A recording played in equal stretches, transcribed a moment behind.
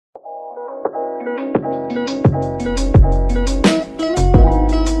Hey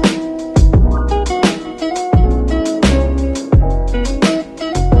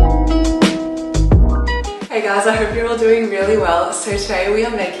guys, I hope you're all doing really well. So today we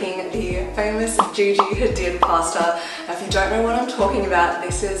are making the famous Gigi Hadid pasta. Now, if you don't know what I'm talking about,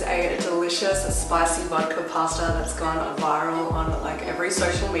 this is a delicious spicy vodka pasta that's gone viral on like every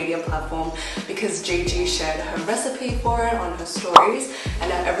social media platform because Gigi shared her recipe for it on her stories and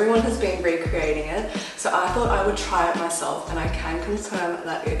now everyone has been recreating it. So I thought I would try it myself and I can confirm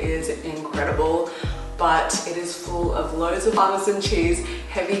that it is incredible. But it is full of loads of Parmesan cheese,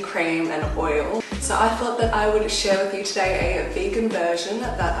 heavy cream and oil. So I thought that I would share with you today a vegan version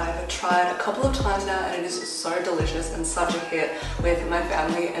that I've tried a couple of times now and it is so delicious and such a hit with my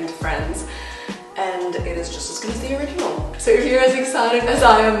family and friends. And it is just as good as the original. So if you're as excited as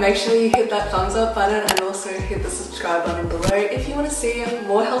I am, make sure you hit that thumbs up button and also hit the subscribe button below if you want to see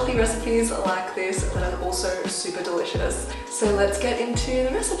more healthy recipes like this that are also super delicious. So let's get into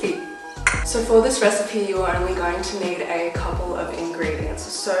the recipe. So for this recipe you are only going to need a couple of ingredients.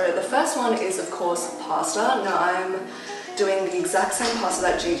 So the first one is of course pasta. Now I'm doing the exact same pasta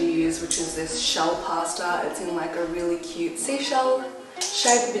that Gigi used, which is this shell pasta. It's in like a really cute seashell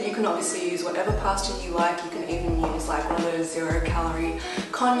shape, but you can obviously use whatever pasta you like. You can even use like one of those 0-calorie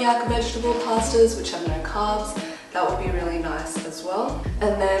cognac vegetable pastas which have no carbs. That would be really nice as well.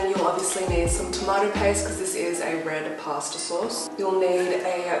 And then you'll obviously need some tomato paste because this is a red pasta sauce. You'll need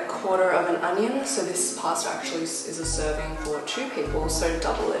a quarter of an onion. So this pasta actually is a serving for 2 people, so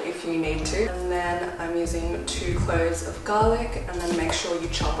double it if you need to. And then I'm using 2 cloves of garlic, and then make sure you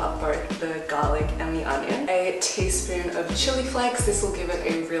chop up both the garlic and the onion. A teaspoon of chili flakes. This will give it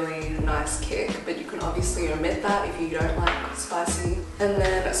a really nice kick, but you can obviously omit that if you don't like spicy. And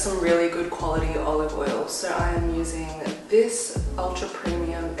then some really good quality olive oil. So I am using this ultra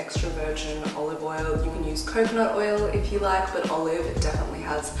premium extra virgin olive oil. You can use coconut oil if you like, but olive definitely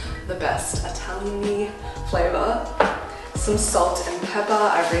has the best Italian-y flavor. Some salt and pepper.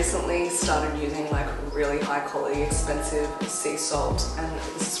 I recently started using like really high quality expensive sea salt, and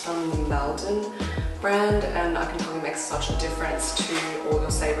this is from the Malden brand, and I can tell you makes such a difference to all your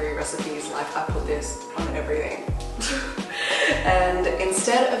savory recipes. Like I put this on everything. And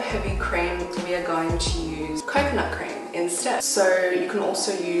instead of heavy cream, we are going to use coconut cream instead. So you can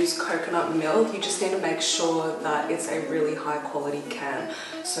also use coconut milk. You just need to make sure that it's a really high quality can.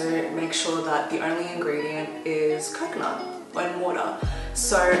 So make sure that the only ingredient is coconut and water.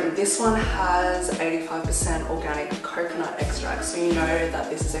 So this one has 85% organic coconut extract, so you know that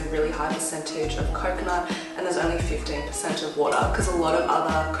this is a really high percentage of coconut and there's only 15% of water, because a lot of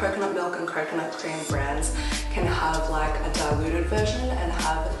other coconut milk and coconut cream brands can have like a diluted version and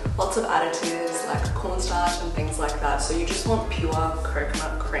have lots of additives like cornstarch and things like that. So you just want pure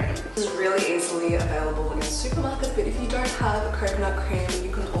coconut cream. This is really easily available in supermarkets, but if you don't have coconut cream,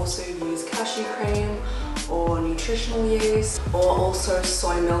 you can also use cashew cream or nutritional yeast, or also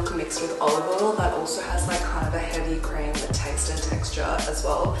soy milk mixed with olive oil. That also has like kind of a heavy cream taste and texture as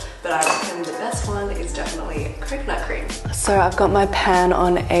well, but I reckon the best one is definitely coconut cream. So I've got my pan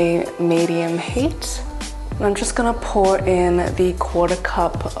on a medium heat. I'm just gonna pour in the 1/4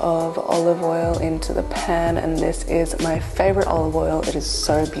 cup of olive oil into the pan, and this is my favorite olive oil. It is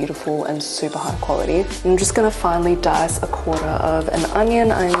so beautiful and super high quality. I'm just gonna finely dice a 1/4 of an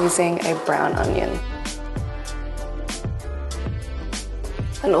onion. I'm using a brown onion.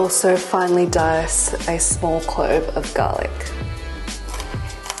 And also finely dice a small clove of garlic.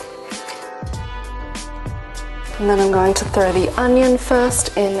 And then I'm going to throw the onion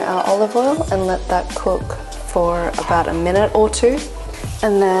first in our olive oil and let that cook for about a minute or 2.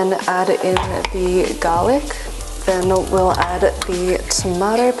 And then add in the garlic. Then we'll add the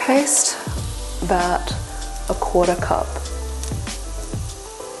tomato paste, about a 1/4 cup.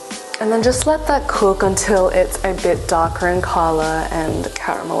 And then just let that cook until it's a bit darker in color and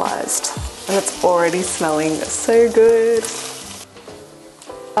caramelized. And it's already smelling so good.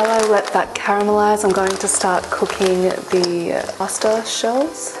 While I let that caramelize, I'm going to start cooking the pasta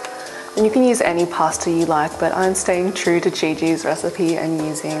shells. And you can use any pasta you like, but I'm staying true to Gigi's recipe and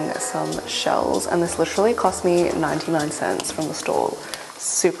using some shells. And this literally cost me 99 cents from the store.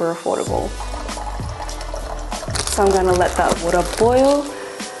 Super affordable. So I'm gonna let that water boil.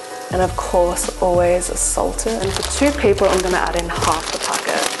 And of course, always salt it. And for 2 people, I'm gonna add in half the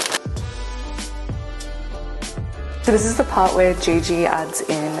packet. So this is the part where Gigi adds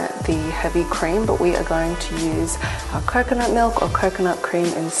in the heavy cream, but we are going to use our coconut milk or coconut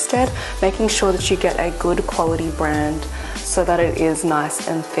cream instead, making sure that you get a good quality brand so that it is nice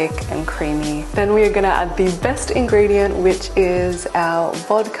and thick and creamy. Then we are gonna add the best ingredient, which is our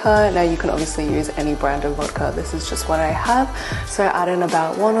vodka. Now you can obviously use any brand of vodka. This is just what I have. So add in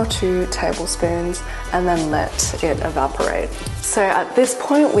about 1 or 2 tablespoons and then let it evaporate. So at this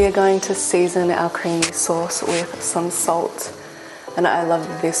point, we are going to season our creamy sauce with some salt. And I love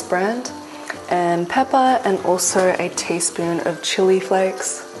this brand. And pepper, and also a teaspoon of chili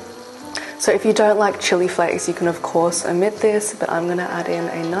flakes. So if you don't like chili flakes, you can of course omit this, but I'm gonna add in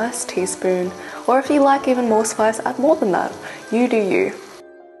a nice teaspoon, or if you like even more spice, add more than that. You do you.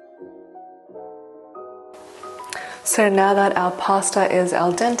 So now that our pasta is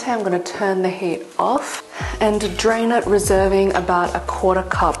al dente, I'm gonna turn the heat off and drain it, reserving about 1/4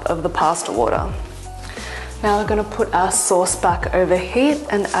 cup of the pasta water. Now we're going to put our sauce back over heat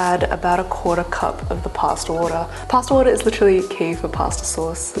and add about 1/4 cup of the pasta water. Pasta water is literally key for pasta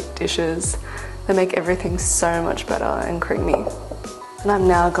sauce dishes. They make everything so much better and creamy. And I'm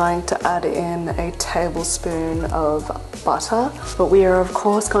now going to add in a tablespoon of butter, but we are of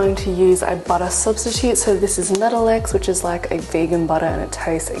course going to use a butter substitute. So this is Metalex, which is like a vegan butter, and it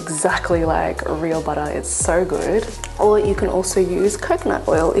tastes exactly like real butter. It's so good. Or you can also use coconut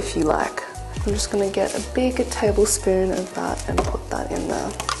oil if you like. I'm just gonna get a big tablespoon of that and put that in there.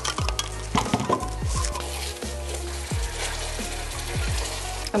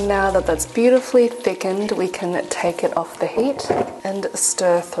 And now that that's beautifully thickened, we can take it off the heat and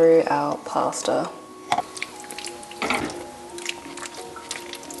stir through our pasta.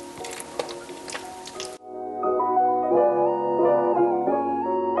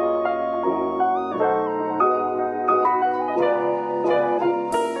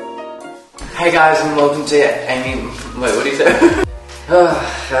 Hey guys, and welcome to Amy. Wait, what do you say? How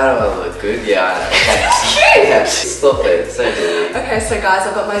do I look good? Yeah, I know. Thanks. Stop it. So good. Okay, so guys,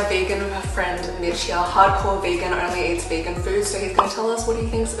 I've got my vegan friend Mitch here. Hardcore vegan, only eats vegan food. So he's going to tell us what he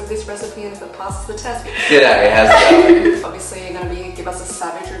thinks of this recipe and if it passes the test. G'day, how's it going? Obviously, you're going to give us a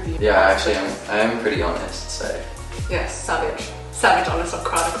savage review. Yeah, actually, I am pretty honest, so. Yes, savage. Savage honest, I've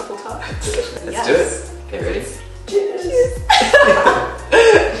cried a couple times. Let's do it. Okay, ready? Cheers.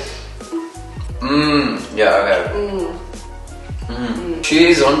 Yeah, okay.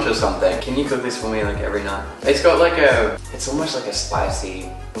 She's onto something. Can you cook this for me like every night? It's got like it's almost like a spicy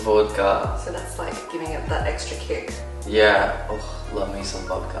vodka. So that's like giving it that extra kick. Yeah. Oh, love me some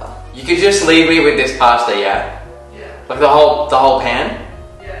vodka. You could just leave me with this pasta, yeah? Yeah. Like the whole pan?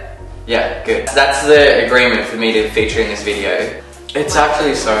 Yeah. Yeah, good. That's the agreement for me to feature in this video. It's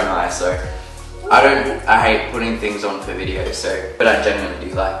actually so nice, so I hate putting things on for videos, so, but I genuinely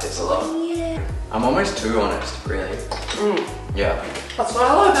do like this a lot. I'm almost too honest, really. Yeah. That's what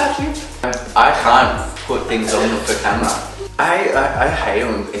I love about you. I can't put things on for camera. I hate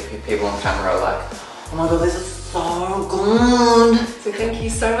when people on camera are like, oh my god, this is so good. So thank you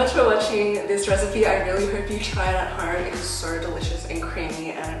so much for watching this recipe. I really hope you try it at home. It is so delicious and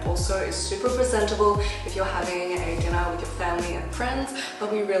creamy, and it also is super presentable if you're having a dinner with your family and friends. They'll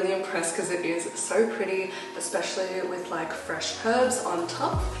be really impressed because it is so pretty, especially with like fresh herbs on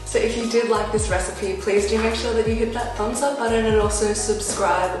top. So if you did like this recipe, please do make sure that you hit that thumbs up button and also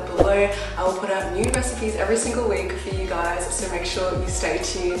subscribe below. I will put out new recipes every single week for you guys, so make sure you stay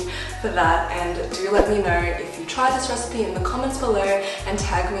tuned for that, and do let me know if you try this recipe in the comments below and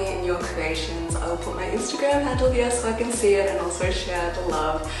tag me in your creations. I will put my Instagram handle here so I can see it and also share the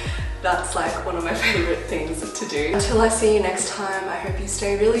love. That's like one of my favorite things to do. Until I see you next time, I hope you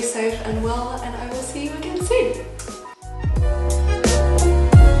stay really safe and well, and I will see you again soon.